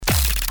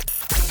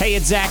Hey,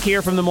 it's Zach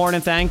here from The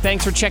Morning Thang.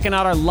 Thanks for checking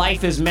out our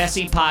Life is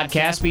Messy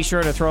podcast. Be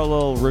sure to throw a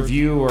little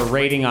review or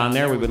rating on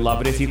there. We would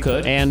love it if you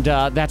could. And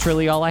that's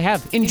really all I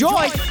have.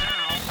 Enjoy!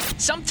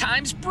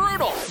 Sometimes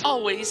brutal,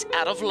 always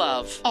out of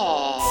love.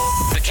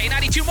 Aww. The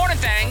K92 Morning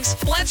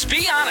Thangs, let's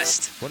be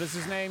honest. What is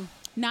his name?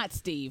 Not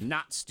Steve.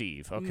 Not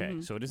Steve.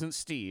 Okay, so it isn't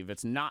Steve.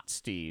 It's not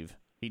Steve.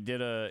 He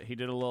did a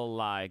little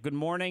lie. Good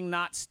morning,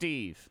 not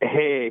Steve.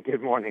 Hey,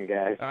 good morning,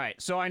 guys. All right,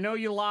 so I know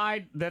you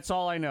lied. That's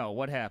all I know.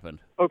 What happened?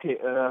 Okay,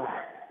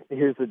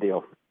 here's the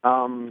deal.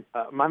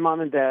 My mom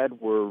and dad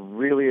were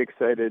really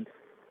excited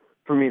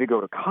for me to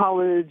go to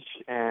college,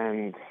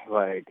 and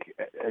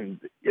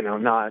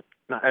not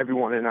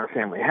everyone in our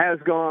family has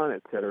gone,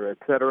 et cetera, et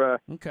cetera.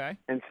 Okay.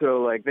 And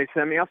so, they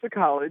sent me off to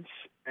college,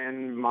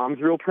 and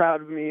mom's real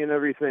proud of me and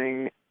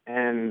everything,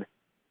 and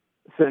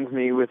sends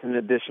me with an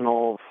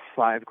additional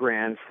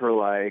 $5,000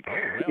 for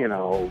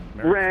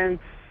rent,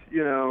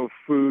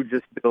 food,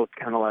 just bills,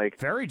 kind of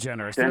very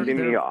generous. Sending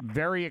me off.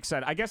 Very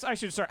excited. I guess I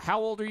should start. How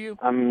old are you?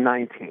 I'm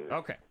 19.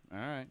 Okay. All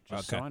right.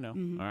 Just so I know.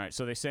 All right.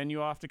 So they send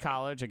you off to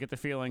college. I get the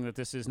feeling that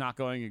this is not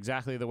going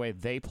exactly the way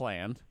they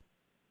planned.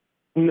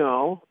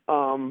 No,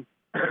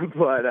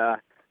 but I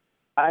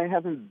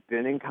haven't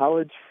been in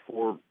college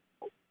for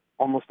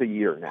almost a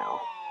year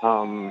now.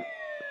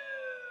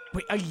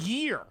 Wait, a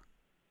year?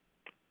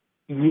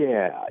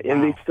 Yeah,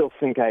 and they still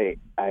think I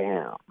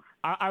am.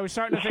 I was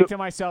starting to think to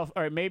myself,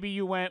 all right, maybe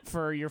you went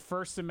for your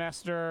first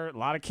semester. A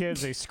lot of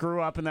kids, they screw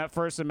up in that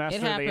first semester.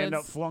 They end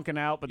up flunking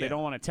out, but they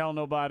don't want to tell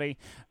nobody.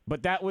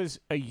 But that was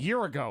a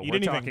year ago. You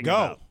didn't even go.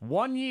 About.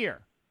 1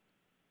 year.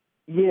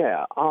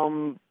 Yeah,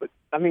 but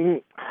I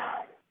mean,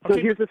 so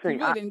here's the thing.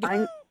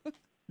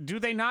 Do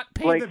they not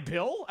pay the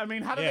bill? I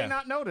mean, how do they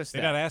not notice that?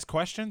 They got to ask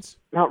questions?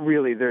 Not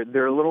really.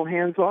 They're a little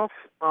hands off.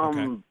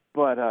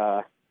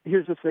 But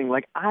here's the thing.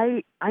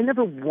 I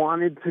never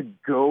wanted to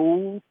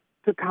go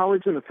to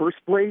college in the first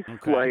place.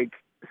 Okay.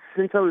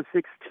 Since I was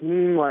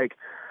 16,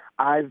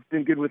 I've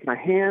been good with my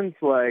hands.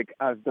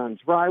 I've done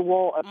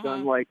drywall. I've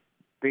done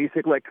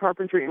basic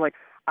carpentry.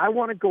 I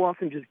want to go off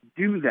and just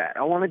do that.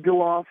 I want to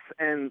go off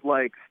and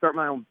start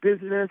my own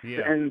business.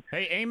 Yeah. And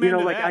hey, amen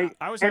to that.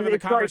 I was having a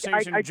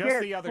conversation I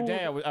the other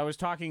day. I was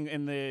talking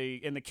in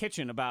the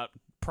kitchen about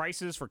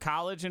prices for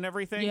college and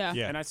everything. Yeah.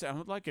 And I said, I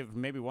would like if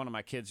maybe one of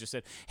my kids just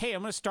said, hey,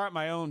 I'm going to start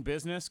my own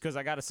business because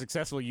I got a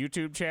successful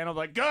YouTube channel.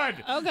 Like, good.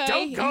 Okay.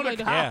 Don't go to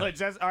college.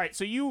 Yeah. That's, all right.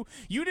 So you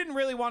didn't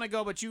really want to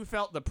go, but you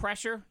felt the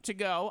pressure to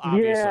go,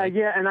 obviously.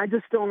 Yeah. And I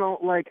just don't know,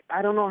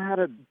 I don't know how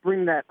to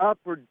bring that up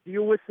or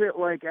deal with it.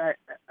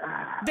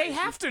 They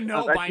have to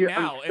know by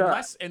now,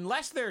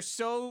 unless they're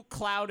so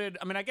clouded.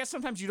 I mean, I guess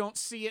sometimes you don't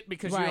see it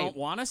because you don't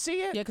want to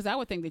see it. Yeah, because I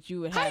would think that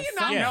you would How have do you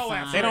not some know sign.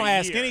 after They don't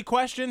ask year? any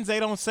questions. They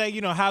don't say,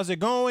 how's it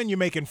going? You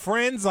making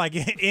friends?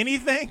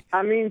 Anything?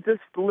 I mean, just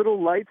little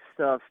light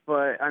stuff,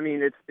 but I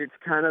mean, it's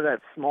kind of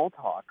that small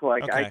talk.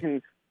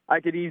 I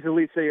could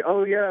easily say,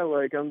 oh yeah,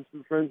 I'm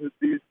some friends with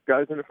these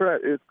guys in the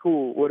frat. It's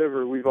cool,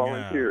 whatever. We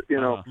volunteer,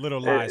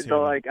 Little lies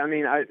So here. I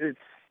mean, it's.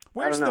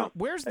 Where's I don't know.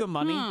 Where's the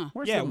money?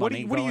 Where's the what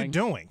money are you going?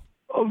 doing?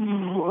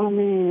 I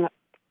mean,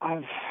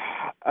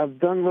 I've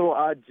done little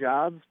odd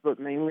jobs, but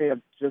mainly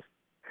I've just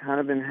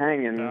kind of been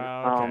hanging.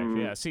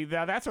 Okay. Yeah. See,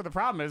 that's what the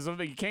problem is.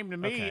 You came to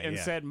me and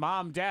yeah. said,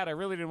 "Mom, Dad, I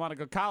really didn't want to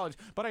go to college,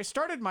 but I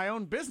started my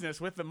own business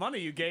with the money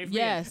you gave me."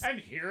 Yes. And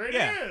here it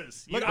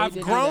is. Look, You- I've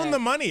did grown that. the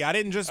money. I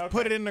didn't just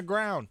put it in the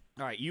ground.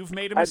 All right. You've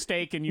made a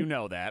mistake, and you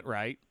know that,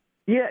 right?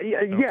 Yeah.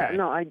 Okay.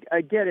 No, I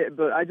get it,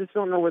 but I just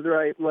don't know whether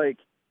I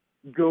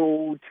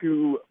go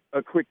to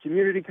a quick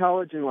community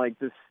college and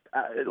just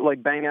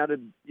bang out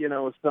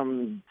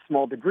some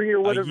small degree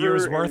or whatever. A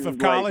year's worth of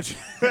college?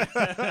 Yeah,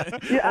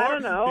 I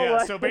don't know.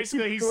 Yeah, so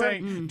basically he's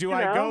saying, do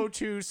I know. go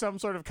to some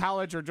sort of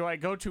college or do I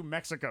go to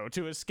Mexico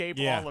to escape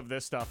all of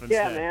this stuff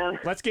Yeah, instead? man.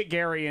 Let's get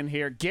Gary in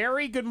here.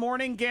 Gary, good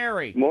morning,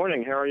 Gary.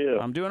 Morning, how are you?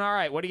 I'm doing all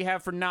right. What do you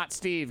have for not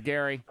Steve,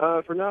 Gary?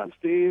 For not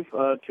Steve,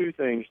 two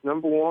things.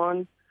 Number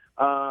one,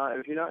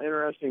 if you're not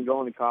interested in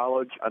going to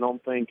college, I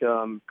don't think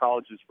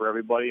college is for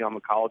everybody. I'm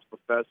a college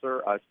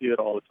professor. I see it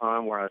all the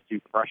time where I see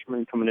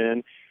freshmen coming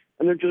in,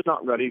 and they're just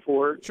not ready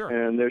for it. Sure.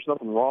 And there's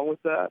nothing wrong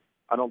with that.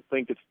 I don't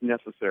think it's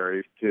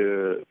necessary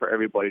for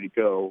everybody to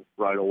go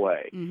right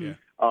away.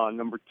 Mm-hmm.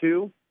 Number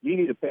two, you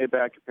need to pay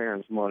back your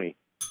parents' money.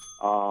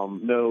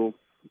 No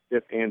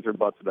ifs, ands, or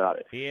buts about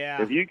it.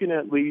 Yeah. If you can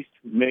at least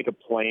make a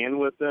plan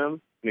with them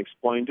and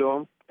explain to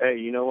them, hey,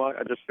 you know what?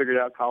 I just figured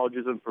out college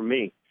isn't for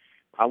me.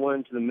 I went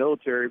into the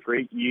military for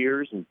 8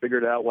 years and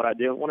figured out what I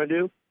didn't want to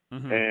do.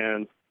 Mm-hmm.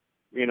 And,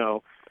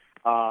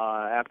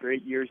 after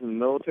 8 years in the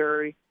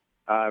military,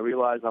 I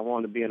realized I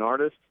wanted to be an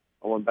artist.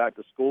 I went back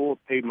to school,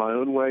 paid my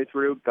own way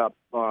through, got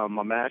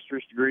my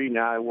master's degree.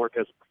 Now I work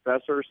as a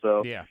professor.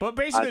 So yeah, but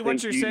basically I what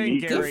think you're you saying,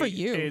 need to- Gary, Good for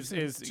you. is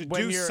To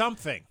when do you're,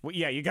 something. Well,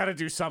 yeah, you got to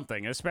do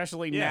something,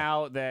 especially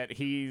now that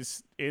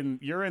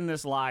you're in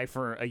this lie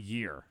for a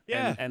year.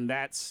 Yeah. and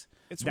that's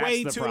It's That's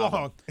way the too problem.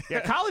 long.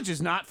 Yeah, college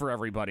is not for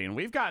everybody, and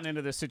we've gotten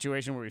into this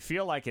situation where we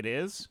feel like it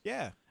is.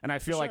 Yeah. And I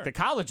feel like Sure. the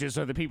colleges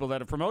are the people that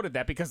have promoted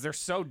that because they're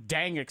so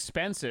dang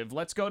expensive.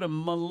 Let's go to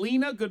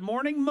Melina. Good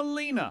morning,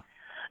 Melina.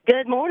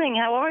 Good morning.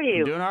 How are you?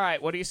 I'm doing all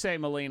right. What do you say,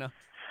 Melina?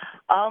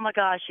 Oh, my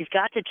gosh. He's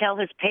got to tell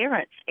his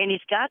parents, and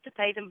he's got to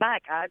pay them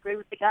back. I agree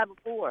with the guy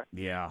before.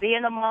 Yeah.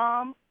 Being a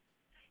mom,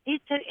 he's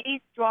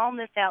drawn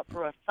this out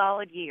for a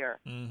solid year.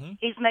 Mm-hmm.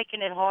 He's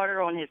making it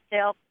harder on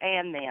himself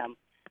and them.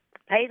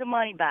 Pay the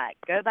money back.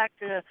 Go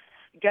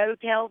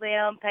tell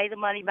them, pay the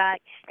money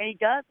back. And he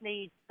does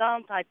need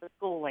some type of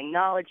schooling.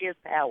 Knowledge is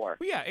power.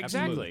 Well, yeah,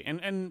 exactly.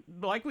 And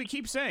like we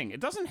keep saying, it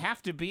doesn't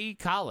have to be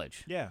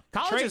college. Yeah.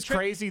 College is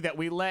crazy that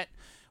we let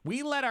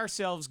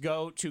ourselves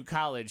go to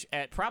college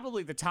at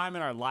probably the time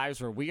in our lives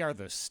where we are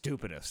the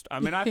stupidest. I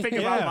mean, I think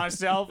about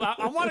myself.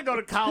 I want to go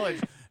to college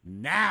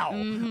now.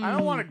 Mm-hmm. I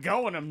don't want to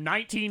go when I'm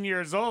 19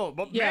 years old.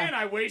 But, man,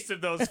 I wasted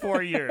those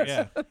 4 years.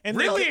 Yeah. And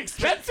really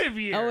expensive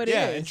years. Oh, it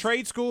Yeah, is. and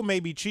trade school may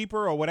be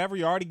cheaper or whatever.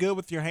 You're already good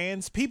with your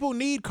hands. People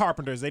need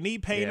carpenters. They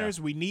need painters.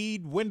 We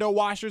need window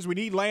washers. We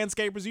need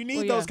landscapers. You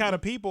need those kind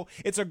of people.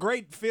 It's a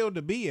great field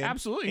to be in.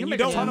 Absolutely. And You make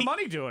a ton of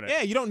money doing it.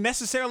 Yeah, you don't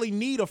necessarily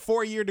need a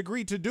 4-year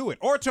degree to do it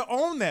or to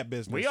own that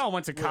business. We all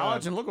went to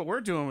college, and look what we're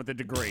doing with the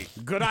degree.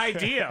 Good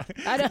idea.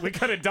 We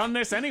could have done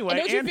this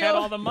anyway and had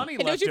all the money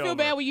left over. Don't you feel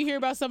bad when you hear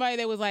about somebody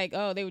that was like,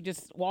 oh, they were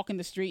just walking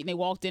the street and they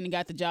walked in and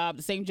got the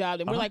same job,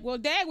 and we're like, well,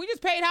 Dad, we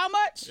just paid how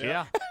much?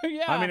 Yeah.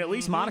 Yeah. I mean, at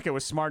least Monica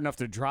was smart enough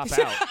to drop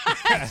out.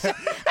 I was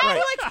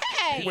like,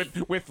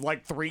 hey. with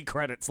like 3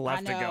 credits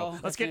left to know. go.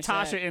 Let's get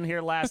That's Tasha in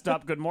here last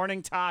up. Good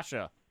morning,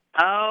 Tasha.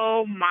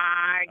 Oh,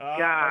 my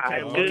God.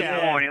 okay,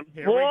 Good morning.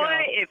 Here we Boy,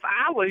 go. if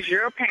I was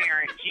your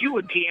parent, you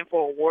would be in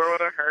for a world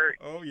of hurt.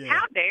 Oh, yeah.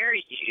 How dare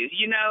you?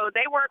 You know,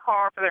 they work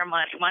hard for their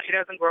money. Money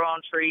doesn't grow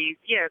on trees.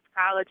 Yes,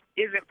 college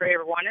isn't for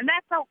everyone, and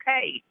that's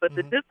okay. But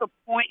the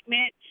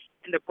disappointment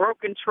and the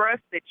broken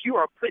trust that you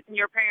are putting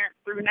your parents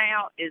through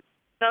now is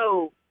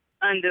so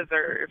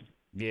undeserved.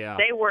 Yeah.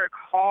 They work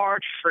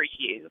hard for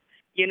you.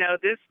 You know,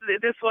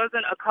 this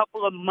wasn't a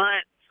couple of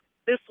months.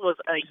 This was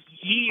a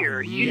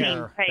year. You need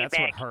to pay That's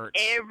back what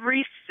hurts.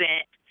 every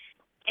cent.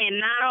 And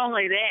not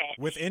only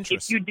that, With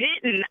interest. if you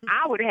didn't,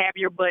 I would have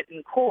your butt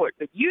in court.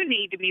 But you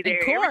need to be there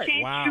court? every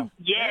chance Wow.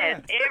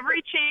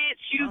 every chance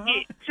you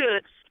get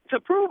to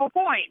prove a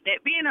point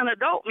that being an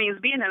adult means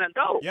being an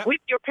adult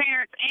with your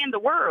parents and the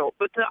world.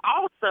 But to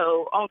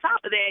also, on top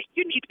of that,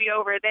 you need to be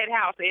over at that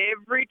house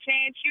every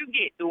chance you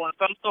get doing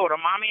some sort of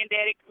mommy and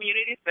daddy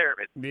community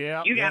service.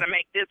 Yeah. You got to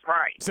make this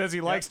right. Says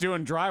he likes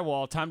doing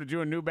drywall. Time to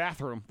do a new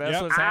bathroom.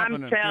 That's what's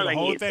happening. I'm telling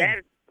whole you.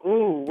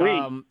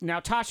 thing.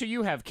 Now, Tasha,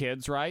 you have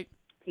kids, right?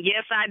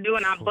 Yes, I do,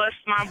 and I bust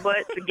my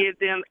butt to give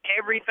them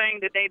everything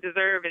that they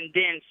deserve and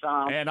then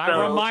some. And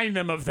I remind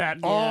them of that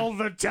all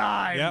the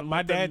time. Yeah,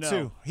 my dad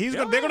too.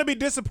 They're going to be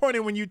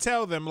disappointed when you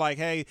tell them, like,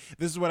 hey,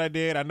 this is what I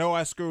did. I know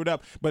I screwed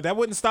up. But that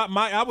wouldn't stop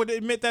I would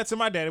admit that to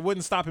my dad. It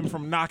wouldn't stop him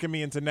from knocking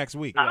me into next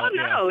week. Oh,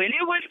 no, and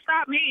it wouldn't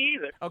stop me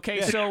either.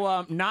 Okay,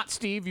 so not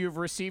Steve, you've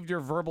received your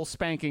verbal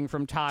spanking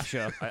from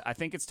Tasha. I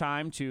think it's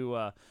time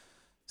to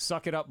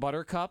suck it up,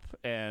 Buttercup,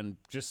 and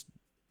just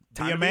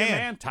time to be a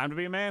man. Time to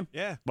be a man.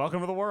 Yeah. Welcome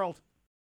to the world.